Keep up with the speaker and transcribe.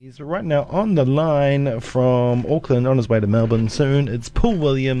He's right now on the line from Auckland on his way to Melbourne soon. It's Paul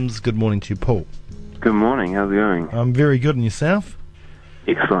Williams. Good morning to you, Paul. Good morning, how's it going? I'm very good, and yourself?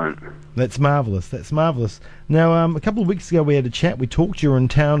 Excellent. That's marvellous, Now, a couple of weeks ago we had a chat. We talked, you were in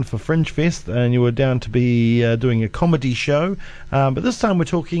town for Fringe Fest, and you were down to be doing a comedy show. But this time we're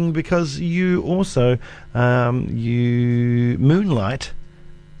talking because you also, you moonlight,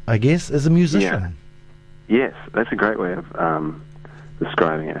 I guess, as a musician. Yeah. Yes, that's a great way of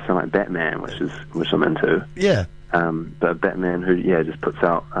describing it. I sound like Batman, which I'm into. Yeah. But Batman who just puts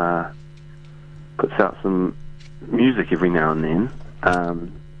out some music every now and then.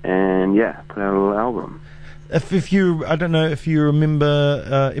 And put out a little album. If you, I don't know if you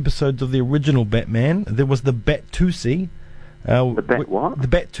remember episodes of the original Batman. There was the Bat-Tusi. The Bat what? The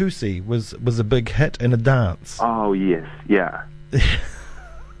Bat-Tusi was a big hit and a dance. Oh yes, yeah.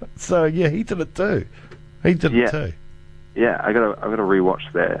 So yeah, he did it too. Yeah, I gotta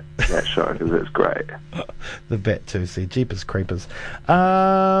rewatch that show because it's great. The Bat-Tusi, Jeepers Creepers.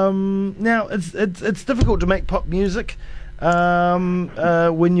 Now it's difficult to make pop music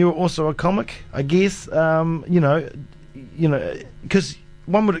when you're also a comic, I guess. Because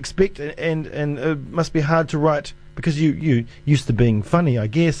one would expect, and it must be hard to write because you used to being funny, I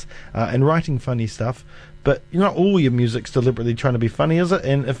guess, and writing funny stuff. But not all your music's deliberately trying to be funny, is it?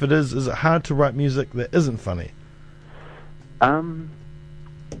 And if it is it hard to write music that isn't funny?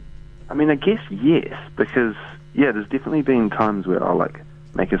 I guess yes, because there's definitely been times where I'll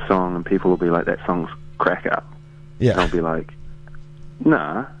make a song and people will be like, "That song's crack up." Yeah. And I'll be like,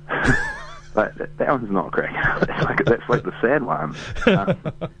 "Nah, that one's not crack up. That's like the sad one."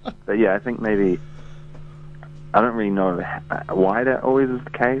 But yeah, I think maybe I don't really know why that always is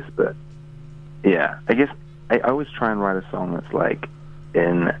the case, but yeah, I guess I always try and write a song that's like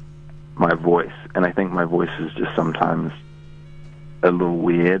in my voice, and I think my voice is just sometimes a little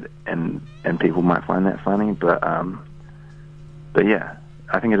weird, and people might find that funny, but yeah,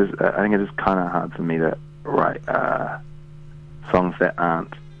 I think it is kind of hard for me to write songs that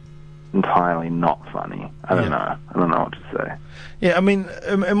aren't entirely not funny. I don't know what to say. Yeah,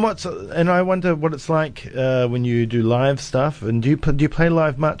 and I wonder what it's like when you do live stuff, and do you play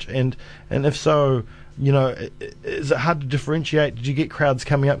live much, and if so, is it hard to differentiate? Did you get crowds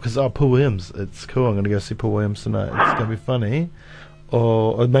coming up because Paul Williams, it's cool, I'm going to go see Paul Williams tonight, it's going to be funny?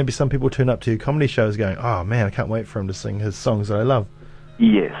 Or maybe some people turn up to your comedy shows going, "Oh man, I can't wait for him to sing his songs that I love."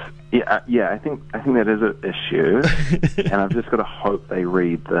 Yes, yeah. I think that is an issue, and I've just got to hope they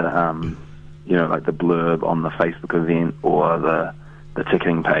read the, like the blurb on the Facebook event or the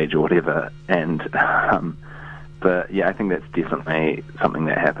ticketing page or whatever. And but yeah, I think that's definitely something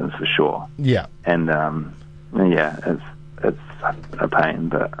that happens for sure. Yeah, and it's a pain,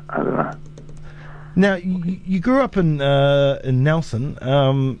 but I don't know. Now, you grew up in Nelson,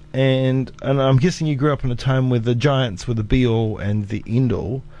 and I'm guessing you grew up in a time where the Giants were the be-all and the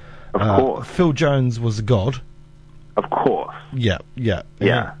end-all. Of course. Phil Jones was a god. Of course. Yeah.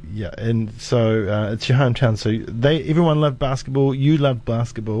 And so it's your hometown. So everyone loved basketball. You loved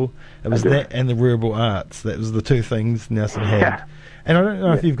basketball. It was that and the rural arts. That was the two things Nelson had. Yeah. And I don't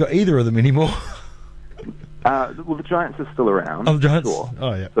know if you've got either of them anymore. Well, the Giants are still around. Oh, the Giants? Sure.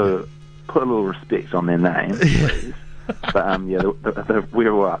 Oh, yeah. So put a little respect on their name, please. But the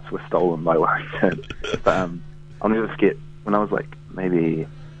rural arts were stolen by Warrington. But I'll never forget, when I was maybe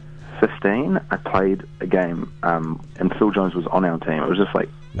 15, I played a game, and Phil Jones was on our team. It was just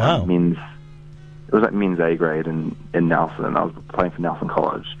men's A grade in Nelson. I was playing for Nelson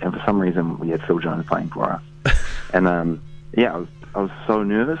College, and for some reason we had Phil Jones playing for us. And I was so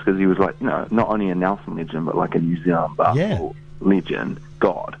nervous because he was not only a Nelson legend but a New Zealand basketball legend,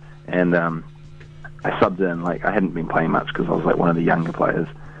 god. And I subbed in, I hadn't been playing much because I was one of the younger players,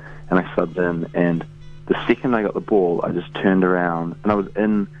 and I subbed in, and the second I got the ball, I just turned around, and I was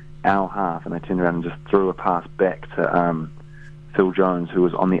in our half, and I turned around and just threw a pass back to Phil Jones, who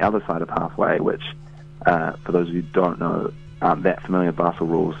was on the other side of halfway, which, for those of you who don't know, aren't that familiar with basketball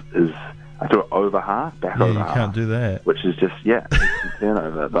rules, is I threw it over half, back over half. You can't do that. Which is just,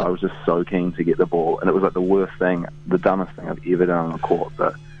 turnover, but I was just so keen to get the ball, and it was the worst thing, the dumbest thing I've ever done on the court,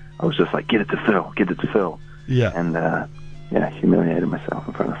 but I was just get it to Phil. Yeah. And, humiliated myself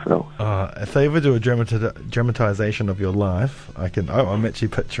in front of Phil. If they ever do a dramatization of your life, I'm actually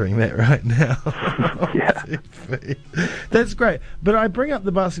picturing that right now. Yeah. That's great. But I bring up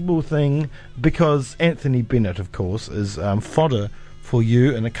the basketball thing because Anthony Bennett, of course, is fodder for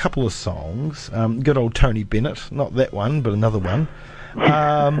you in a couple of songs. Good old Tony Bennett, not that one, but another one.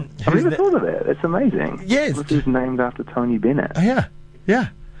 I've never thought of that. It's amazing. Yes. This is named after Tony Bennett. Yeah.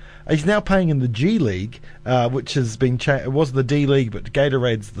 He's now playing in the G League, which has been it was the D League, but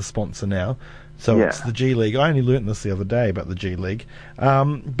Gatorade's the sponsor now. So Yeah. it's the G League. I only learnt this the other day about the G League.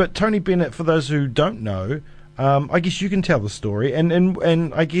 But Tony Bennett, for those who don't know, I guess you can tell the story,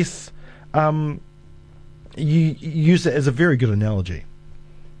 and I guess you use it as a very good analogy.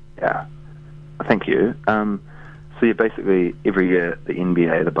 Yeah. Thank you. So yeah, basically every year the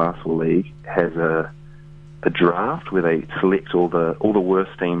NBA, the Basketball League, has a draft where they select all the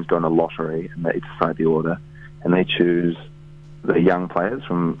worst teams, go on a lottery, and they decide the order, and they choose the young players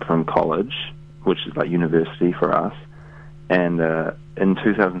from college, which is like university for us. And in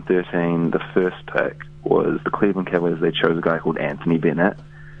 2013, the first pick was the Cleveland Cavaliers. They chose a guy called Anthony Bennett.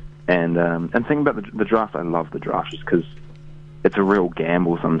 And thinking about the draft, I love the draft just because it's a real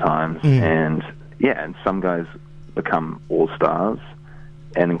gamble sometimes. And yeah, and some guys become all-stars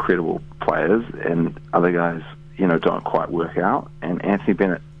and incredible players, and other guys, don't quite work out. And Anthony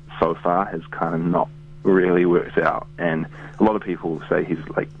Bennett so far has kind of not really worked out. And a lot of people say he's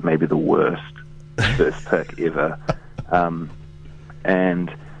like maybe the worst first pick ever. And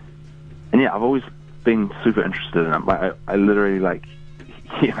yeah, I've always been super interested in him. Like I literally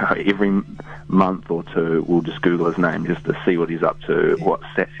every month or two we'll just Google his name just to see what he's up to, what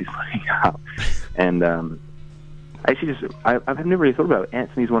stats he's putting up. And actually, I've never really thought about it.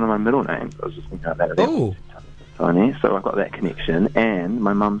 Anthony's one of my middle names. I was just thinking about that. Oh. Tony. So I've got that connection. And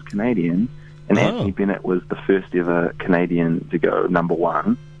my mum's Canadian, and Anthony Bennett was the first ever Canadian to go number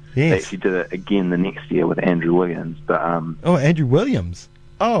one. Yes. They actually did it again the next year with Andrew Wiggins. But Andrew Williams.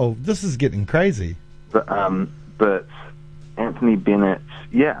 Oh, this is getting crazy. But Anthony Bennett,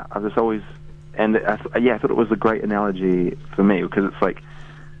 yeah, I was always, and I thought it was a great analogy for me because it's like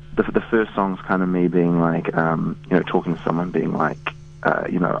the first song's kind of me being like, talking to someone, being like,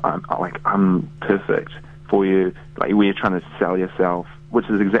 I'm perfect for you, like where you're trying to sell yourself, which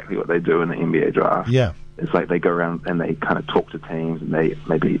is exactly what they do in the NBA draft. Yeah, it's like they go around and they kind of talk to teams and they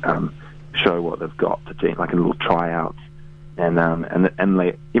maybe show what they've got to teams, like a little tryout. And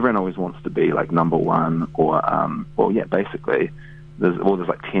everyone always wants to be like number one, or basically there's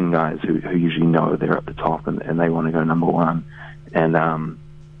like 10 guys who usually know they're at the top and they want to go number one, and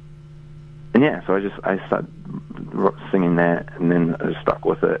yeah, so I started singing that, and then I just stuck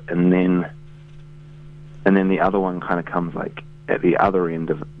with it, and then the other one kind of comes like at the other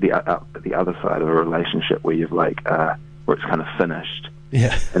end of the other side of a relationship where you've like where it's kind of finished.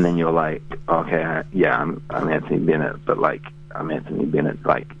 Yeah. And then you're like, okay, I'm Anthony Bennett, but like I'm Anthony Bennett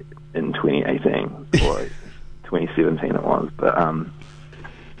like in 2018 or 2017 it was, but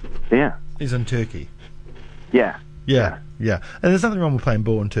yeah. He's in Turkey. Yeah. And there's nothing wrong with playing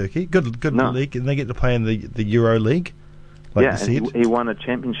ball in Turkey. Good league, and they get to play in the Euro League. Like you said. And he won a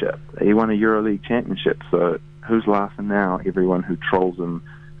championship. He won a EuroLeague championship. So who's laughing now? Everyone who trolls him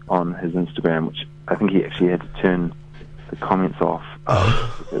on his Instagram, which I think he actually had to turn the comments off. I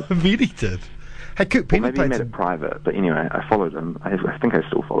bet he did. Hey, Kurt Penny maybe he made it private, but anyway, I followed him. I think I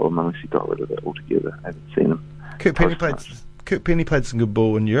still follow him unless he got rid of it altogether. I haven't seen him. Kurt Penny played some good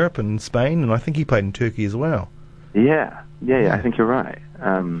ball in Europe and Spain, and I think he played in Turkey as well. Yeah. I think you're right.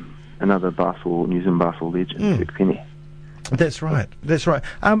 Another New Zealand basketball legend, Kurt Penny. That's right.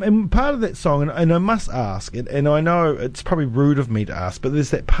 And part of that song, and I must ask, and I know it's probably rude of me to ask, but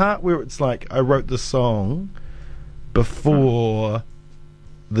there's that part where it's like I wrote the song before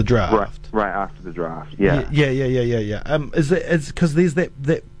the draft. Right after the draft. Yeah. Is it because there's that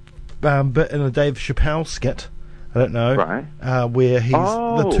bit in a Dave Chappelle skit? I don't know. Right. Where he's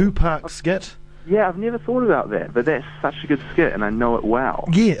the Tupac skit. Yeah, I've never thought about that, but that's such a good skit, and I know it well.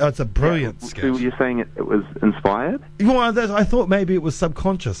 Yeah, it's a brilliant skit. So you're saying it was inspired? Well, I thought maybe it was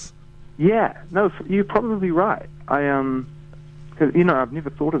subconscious. Yeah, no, you're probably right. I've never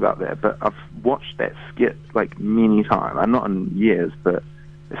thought about that, but I've watched that skit like many times. I'm not in years, but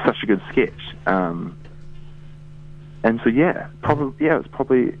it's such a good sketch. And so it's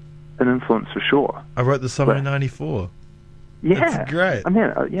probably an influence for sure. I wrote the song in '94. Yeah, that's great. I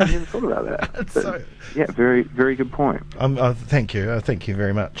never thought about that. Very, very good point. Thank you. Thank you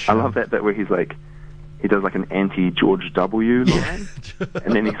very much. I love that bit where he does like an anti-George W. line,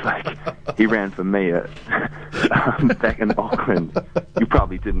 and then he's like, he ran for mayor back in Auckland. You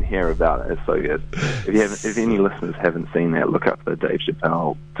probably didn't hear about it. It's so good. If any listeners haven't seen that, look up the Dave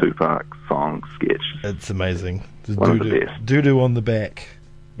Chappelle Tupac song sketch. It's amazing. One of the best. Doo-doo on the back.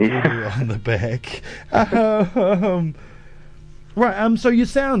 Yeah. Doo-doo on the back. Right, so you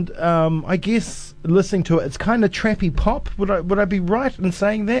sound, I guess, listening to it, it's kind of trappy pop. Would I be right in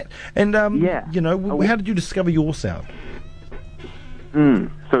saying that? And, how did you discover your sound?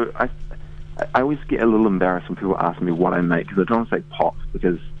 So I always get a little embarrassed when people ask me what I make, because I don't say pop,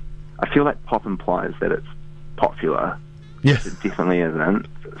 because I feel like pop implies that it's popular. Yes. It definitely isn't.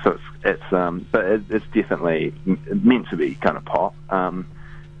 So it's definitely meant to be kind of pop.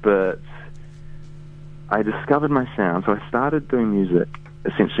 But I discovered my sound. So I started doing music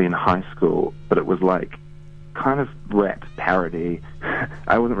essentially in high school, but it was like kind of rap parody.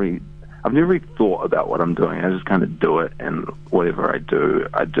 I've never really thought about what I'm doing. I just kind of do it, and whatever I do.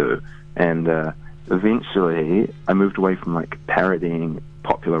 And eventually I moved away from like parodying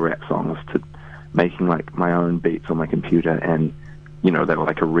popular rap songs to making like my own beats on my computer, and they were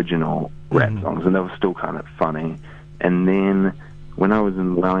like original rap songs, and they were still kind of funny. And then when I was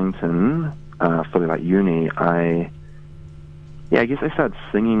in Wellington for like uni, I guess I started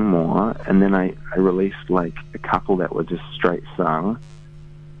singing more, and then I released like a couple that were just straight sung,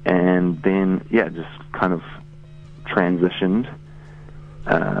 and then just kind of transitioned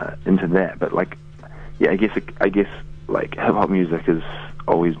into that. But like I guess like hip hop music has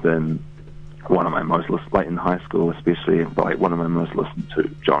always been one of my most like in high school especially, like one of my most listened to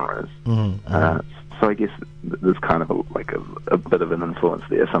genres. So I guess there's kind of a bit of an influence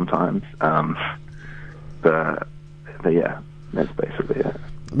there sometimes. But yeah, that's basically it.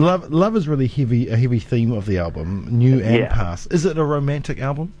 Love is really a heavy theme of the album, new and past. Is it a romantic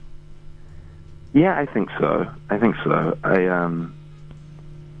album? Yeah, I think so. I don't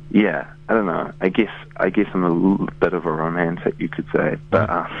know. I guess I'm a little bit of a romantic, you could say.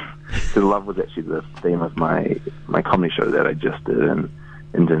 But so love was actually the theme of my comedy show that I just did in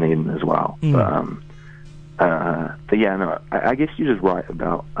Dunedin as well. But yeah, no. I guess you just write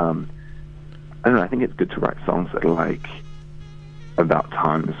about. I don't know. I think it's good to write songs that are like about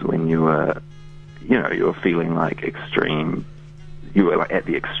times when you were feeling like extreme. You were like at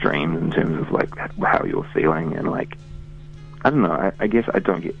the extremes in terms of like how you were feeling, and like I don't know. I guess I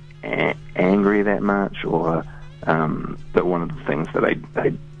don't get angry that much, or but one of the things that I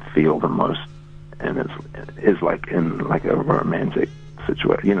feel the most, and is like in like a romantic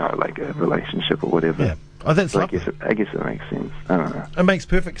situation, like a relationship or whatever. Yeah. Oh, that's so lovely. I guess it makes sense. I don't know. It makes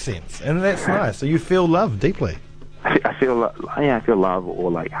perfect sense, and that's nice. So you feel love deeply. I feel love,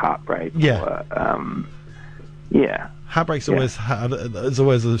 or like heartbreak. Yeah. Or, yeah. Heartbreak's always hard. It's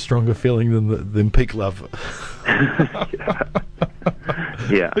always a stronger feeling than peak love.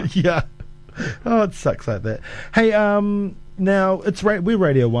 Yeah. Yeah. Oh, it sucks like that. Hey, now we're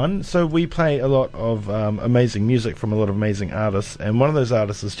Radio 1, so we play a lot of amazing music from a lot of amazing artists, and one of those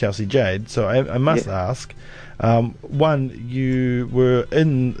artists is Chelsea Jade. So I must ask, one,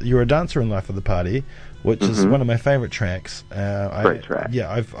 you're a dancer in Life of the Party, which is one of my favourite tracks. Great track.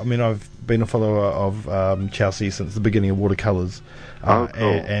 Yeah, I've been a follower of Chelsea since the beginning of Watercolours. Cool.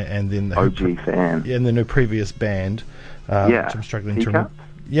 And then OG fan. Yeah, and then her previous band, which I'm struggling to remember.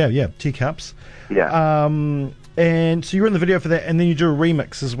 Yeah, Teacups. Yeah. And so you're in the video for that, and then you do a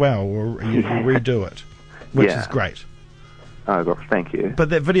remix as well, or you redo it, which is great. Oh, God, thank you. But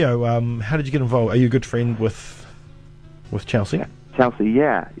that video, how did you get involved? Are you a good friend with Chelsea? Yeah. Chelsea,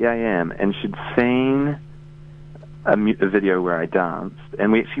 yeah, I am. And she'd seen a video where I danced,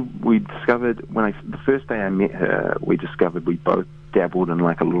 and we discovered the first day I met her, we discovered we both dabbled in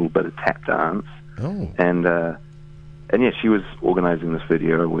like a little bit of tap dance. Oh. And yeah, she was organising this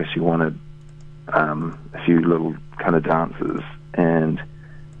video where she wanted a few little kind of dances, and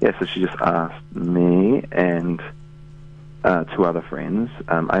yeah, so she just asked me and two other friends.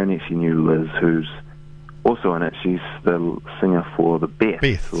 I only actually knew Liz, who's also in it. She's the singer for the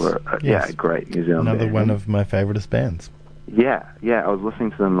Beths, who are a great New Zealand Another band. one of my favouriteest bands. Yeah, I was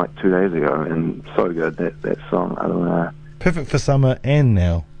listening to them like 2 days ago, and so good, that song. I don't know. Perfect for summer and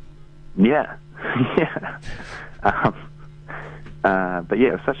now. Yeah, yeah. But yeah,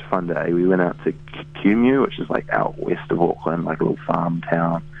 it was such a fun day. We went out to Kumeu, which is like out west of Auckland, like a little farm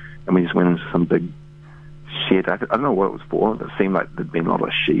town, and we just went into some big shed. I don't know what it was for. It seemed like there'd been a lot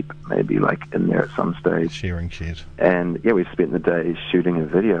of sheep, maybe like in there at some stage. Shearing shed. And yeah, we spent the day shooting a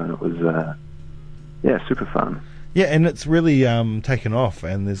video, and it was super fun. Yeah, and it's really taken off,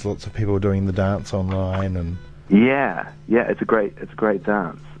 and there's lots of people doing the dance online, and yeah, it's a great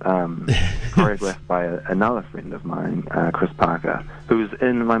dance, choreographed by another friend of mine, Chris Parker, who's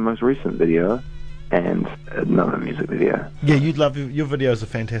in my most recent video and another music video. Yeah, you'd love your videos are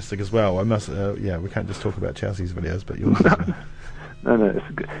fantastic as well. I must, we can't just talk about Chelsea's videos, but yours. No, it's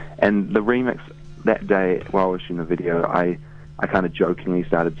good. And the remix that day while I was shooting the video, I kind of jokingly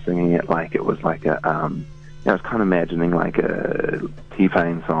started singing it like it was like a, I was kind of imagining like a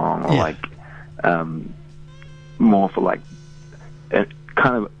T-Pain song, or like more for like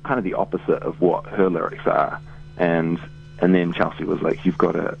kind of the opposite of what her lyrics are, and then Chelsea was like, "You've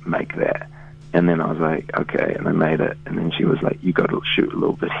got to make that," And then I was like, okay, and I made it. And then she was like, you got to shoot a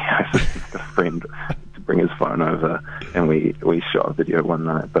little video. So just a friend to bring his phone over, and we shot a video one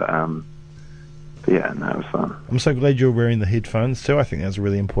night. But yeah, no, it was fun. I'm so glad you're wearing the headphones too. I think that's a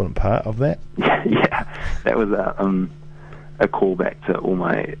really important part of that. Yeah, that was a callback to all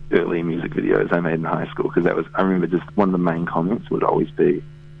my early music videos I made in high school, because I remember just one of the main comments would always be,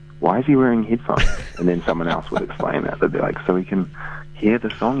 why is he wearing headphones? And then someone else would explain it. They'd be like, so he can hear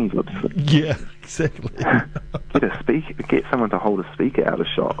the song he's listening. Yeah, exactly. Get someone to hold a speaker out of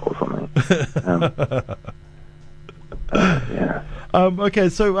shot or something. Yeah. Okay,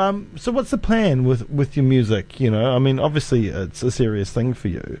 so what's the plan with your music? You know, I mean, obviously it's a serious thing for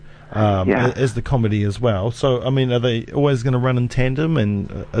you, as the comedy as well. So, I mean, are they always going to run in tandem,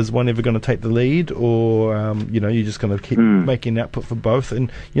 and is one ever going to take the lead, or you're just going to keep making output for both?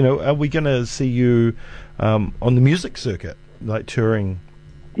 And are we going to see you on the music circuit, like touring?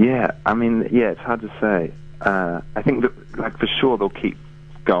 Yeah, I mean, it's hard to say. I think that, like, for sure they'll keep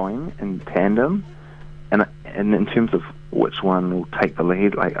going in tandem. And in terms of which one will take the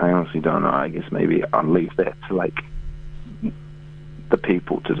lead, like, I honestly don't know. I guess maybe I'll leave that to, like, the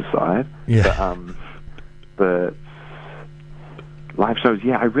people to decide. Yeah. But live shows,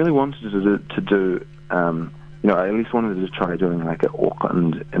 I really wanted to do I at least wanted to try doing, like, an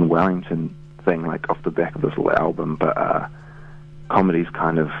Auckland and Wellington thing, like, off the back of this little album. But comedy's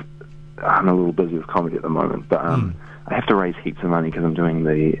kind of, I'm a little busy with comedy at the moment. But I have to raise heaps of money because I'm doing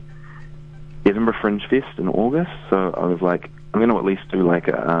the Edinburgh Fringe Fest in August, so I was like, I'm going to at least do like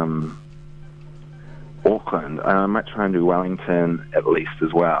a Auckland. I might try and do Wellington at least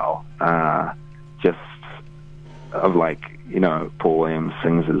as well. Just of, like, Paul Williams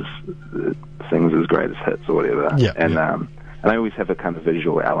sings his greatest hits or whatever. Yeah, and I always have a kind of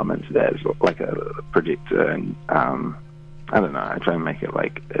visual element to that, like a projector, and I don't know. I try and make it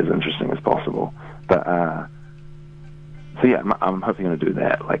like as interesting as possible, but. So yeah, I'm hoping to do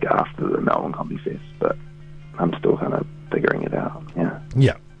that like after the Melbourne Comedy Fest, but I'm still kind of figuring it out. Yeah.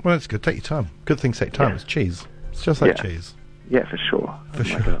 Yeah. Well, that's good. Take your time. Good things take time. Yeah. It's cheese. It's just like cheese. Yeah, for sure. For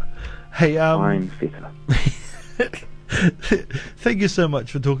sure. Hey, fine feta. Thank you so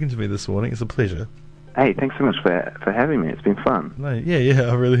much for talking to me this morning. It's a pleasure. Hey, thanks so much for having me. It's been fun. No, yeah,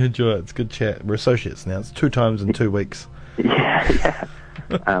 I really enjoy it. It's good chat. We're associates now. It's 2 times in 2 weeks. Yeah.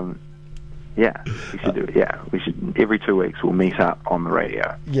 Yeah, we should do it. Yeah, we should. Every 2 weeks we'll meet up on the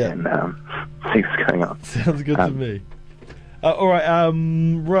radio. Yeah. And see what's going on. Sounds good to me. All right.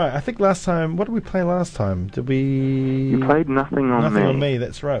 Right. I think last time. What did we play last time? Did we? You played Nothing on Me. Nothing on Me.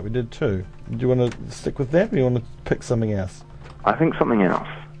 That's right. We did too. Do you want to stick with that, or do you want to pick something else? I think something else.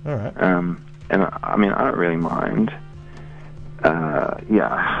 All right. And I mean, I don't really mind. I mean,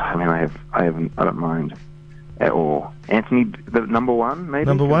 I don't mind at all. Anthony, the number one, maybe?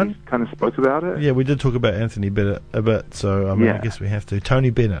 Number one? Kind of spoke about it. Yeah, we did talk about Anthony Bennett a bit, so I mean, I guess we have to. Tony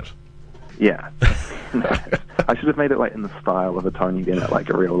Bennett. Yeah. I should have made it like in the style of a Tony Bennett, like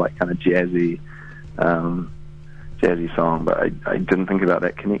a real, like, kind of jazzy song, but I didn't think about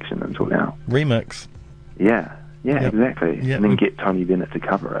that connection until now. Remix. Yeah, exactly. Yep. And then get Tony Bennett to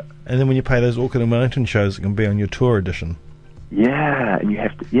cover it. And then when you play those Auckland and Wellington shows, it can be on your tour edition. Yeah, and you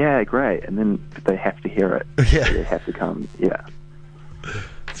have to. Yeah, great. And then they have to hear it. Yeah, they have to come. Yeah,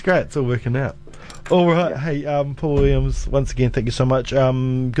 it's great. It's all working out. All right. Yeah. Hey, Paul Williams. Once again, thank you so much.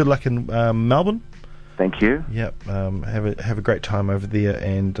 Good luck in Melbourne. Thank you. Yep. Have a great time over there,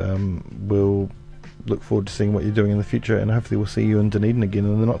 and we'll look forward to seeing what you're doing in the future. And hopefully, we'll see you in Dunedin again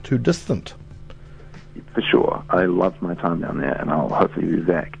in the not too distant. For sure. I loved my time down there, and I'll hopefully be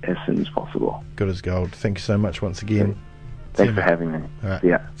back as soon as possible. Good as gold. Thank you so much once again. Thanks for having me. All right.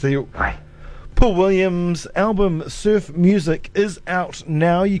 Yeah. See you. Bye. Paul Williams' album Surf Music is out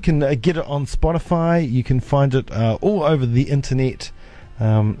now. You can get it on Spotify. You can find it all over the internet.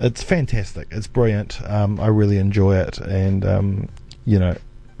 It's fantastic. It's brilliant. I really enjoy it. And,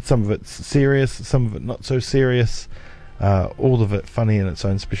 some of it's serious, some of it not so serious. All of it funny in its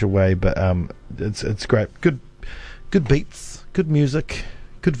own special way. But it's great. Good beats, good music,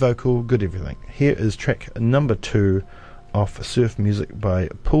 good vocal, good everything. Here is track number 2 off Surf Music by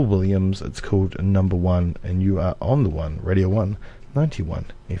Paul Williams. It's called Number One, and you are on the one, Radio 1, 91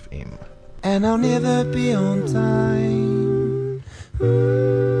 FM. And I'll never be on time.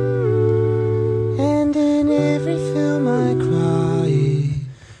 And in every film I cry.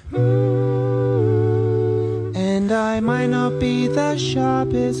 And I might not be the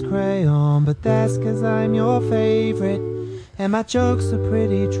sharpest crayon, but that's 'cause I'm your favorite, and my jokes are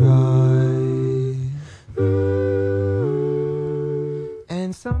pretty dry.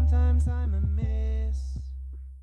 And sometimes